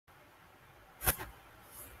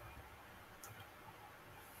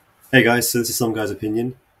Hey guys, so this is Some Guy's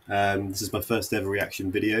Opinion. This is my first ever reaction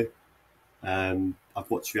video. I've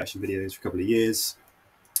watched reaction videos for a couple of years.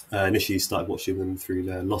 Initially started watching them through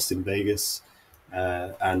Lost in Vegas,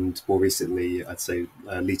 and more recently, I'd say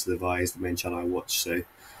Lita the Vi is the main channel I watch. So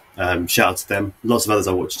shout out to them. Lots of others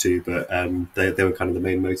I watch too, but they were kind of the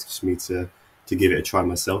main motives for me to give it a try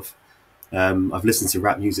myself. I've listened to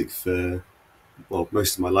rap music for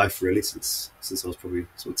most of my life really, since I was probably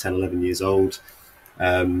sort of 10, 11 years old.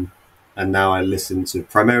 And now I listen to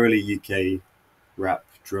primarily UK rap,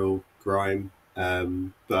 drill, grime,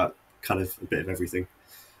 but kind of a bit of everything.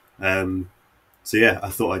 So yeah, I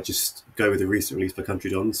thought I'd just go with the recent release by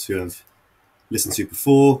Country Dons, who I've listened to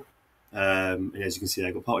before. And as you can see,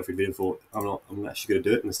 I got partway through the video and thought, I'm actually going to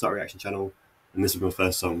do it in the Start Reaction channel. And this was my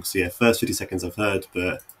first song. So yeah, first 50 seconds I've heard,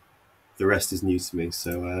 but the rest is new to me.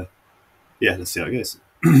 So yeah, let's see how it goes.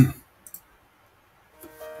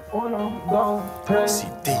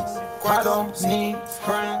 I don't need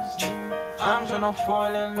friends. I'm tryna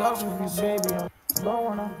fall in love with you, baby. I don't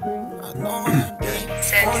wanna be.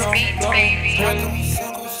 Set speed, baby.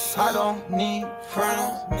 I don't need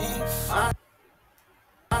friends.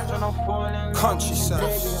 I'm tryna fall in love Countryside.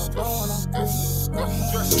 with you,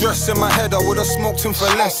 Stress in my head, I would've smoked him for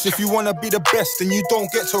less. If you wanna be the best, then you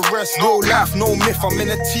don't get to rest. No life, no myth, I'm in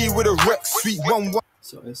a T with a Rex. Sweet 1-1.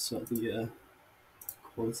 So let's start the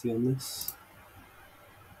quality on this.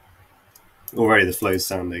 Already the flow's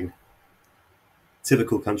sounding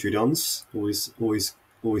typical Country Dons. Always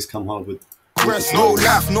come hard with Rest, no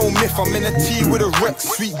life, no myth, I'm in a T with a Rex.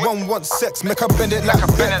 Sweet 1 sex, make her bend it like a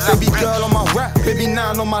bet. Baby girl on my right, baby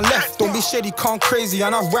 9 on my left. Don't be shady, can't crazy,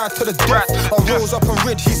 and I ride to the death. I rose up and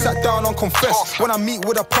rid, he sat down on confess. When I meet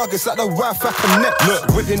with a plug, it's like the wife I connect. Look,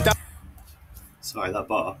 whipping down. Sorry, that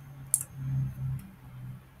bar.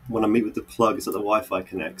 When I meet with the plug, it's like the Wi-Fi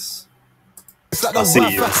connects. It's like the I see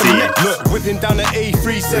wife you, I I see you. connect. Look, whipping down the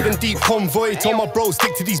A3, 7 deep convoy. Told my bro,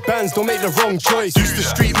 stick to these bands, don't make the wrong choice. Used to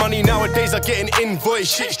street money, nowadays I get an invoice.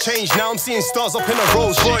 Shit's changed, now I'm seeing stars up in a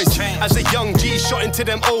Rolls Royce. As a young G, shot into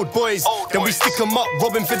them old boys. Then we stick them up,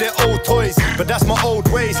 robbing for their old toys. But that's my old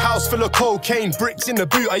ways, house full of cocaine. Bricks in the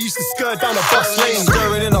boot, I used to skirt down a bus lane.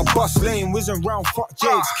 Skirting in a bus lane, whizzing round, fuck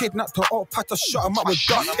Jakes. Kidnapped her up, had to shut him up with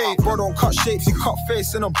duct tape. Bro don't cut shapes, he cut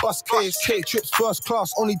face in a bus case. Take trips first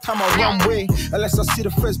class, only time I run way. Unless I see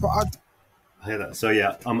the friends, but I hear that. So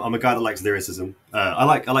yeah, I'm a guy that likes lyricism. I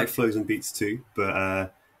like flows and beats too, but I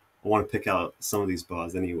want to pick out some of these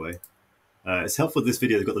bars anyway. It's helpful this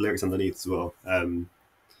video, they've got the lyrics underneath as well.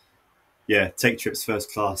 Yeah, take trips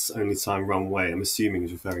first class, only time run way. I'm assuming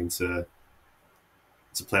he's referring to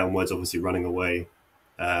play on words, obviously running away,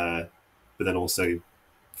 but then also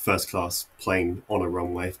first class plane on a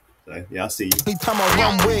runway. So yeah, I see you. anytime I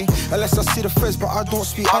run way, unless I see the friends, but I don't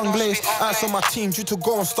speak English. Ice on my team due to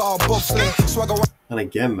go and start a bobsleigh. Swagger. And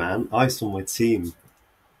again, man, ice on my team.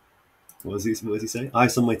 What does he say?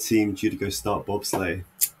 Ice on my team due to go start bobsleigh.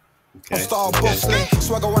 Okay. Start bobsleigh.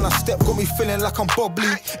 Swagger when I step, got me feeling like I'm bubbly.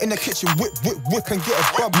 In the kitchen, whip and get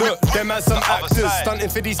a bub. Look, them man some actors stunting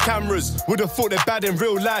for these cameras. Would've thought they're bad in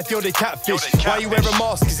real life, yo they catfish. Why you wear a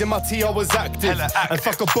mask? Cause in my tea I was active. And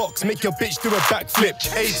fuck a box, make your bitch do a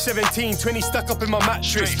backflip. Age 17, 20 stuck up in my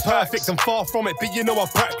mattress. Perfect, I'm far from it, but you know I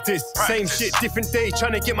practice. Same shit, different day,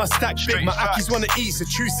 trying to get my stack big. My ackies wanna eat, so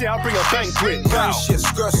true say I'll bring a banquet. Gang shit,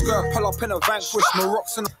 skirt, pull up in a vanquish.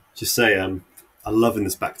 Moroccan and Just say, I'm loving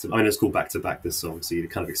this back to. I mean, it's called back to back. This song, so you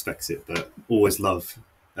kind of expect it, but always love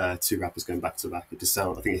two rappers going back to back. It just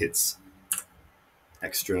sounds. I think it hits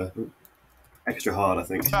extra hard. I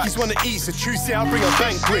think. He's wanna eat, so true say I'll bring a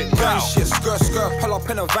banquet. Gang shit, skirt, pull up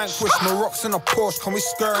in a vanquish. Moroccan and a Porsche, can we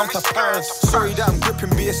skirt into Paris? Sorry that I'm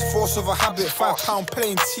gripping, be it's force of a habit. £5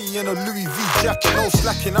 plain tea and a Louis V jacket. No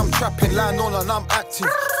slacking, I'm trapping, line on and I'm active.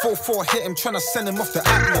 4-4 hit him, trying to send him off the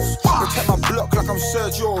Atlas. Protect my block like I'm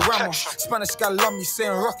Sergio Ramos. Spanish guy love me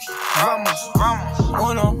saying Rocky, vamos.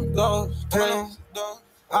 Uno, dos, tres.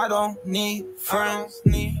 I don't need friends.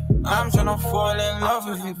 I'm tryna fall in love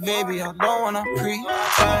with you, baby. I don't wanna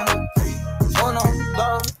pretend. Uno,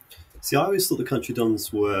 dos. See, I always thought the Country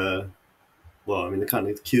Dons were, well, I mean, the kind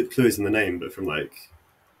of clue is in the name, but from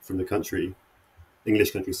the country,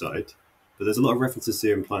 English countryside. But there's a lot of references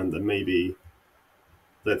here implying that maybe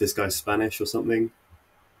that this guy's Spanish or something.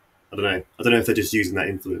 I don't know. I don't know if they're just using that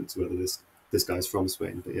influence, whether this guy's from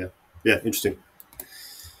Spain. But yeah, interesting.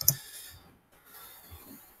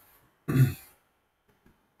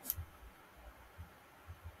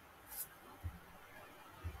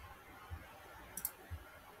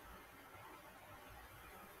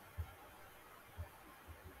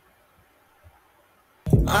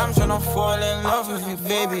 I'm tryna fall in love with you,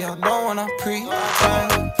 baby. I don't wanna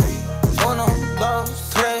pretend. Oh no, love,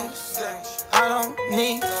 sex. I don't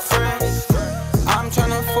need friends. I'm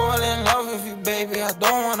tryna fall in love with you, baby. I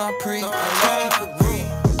don't wanna pretend.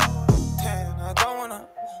 I don't wanna,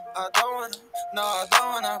 no, I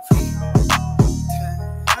don't wanna pretend.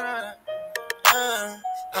 I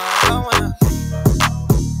don't wanna.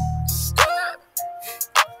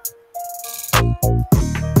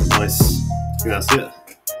 Nice. I think that's it.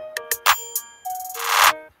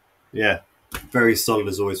 Yeah, very solid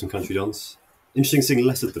as always from Country Dons. Interesting seeing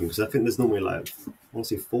less of them because I think there's normally like, I want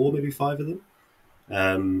to say 4, maybe 5 of them.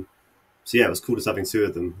 So yeah, it was cool just having 2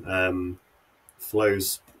 of them.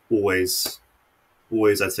 Flow's always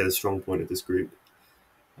I'd say the strong point of this group.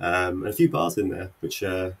 And a few bars in there, which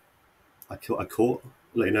I caught.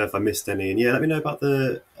 Let you know if I missed any, and yeah, let me know about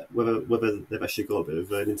whether they've actually got a bit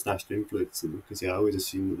of an international influence in them. Because yeah, I always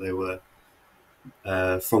assumed that they were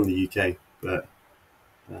from the UK, but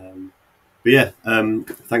yeah,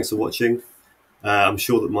 thanks for watching. I'm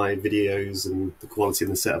sure that my videos and the quality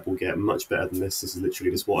and the setup will get much better than this. This is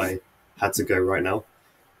literally just what I had to go right now.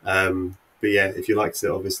 But yeah, if you liked it,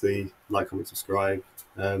 obviously like, comment, subscribe.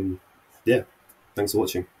 Yeah, thanks for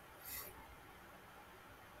watching.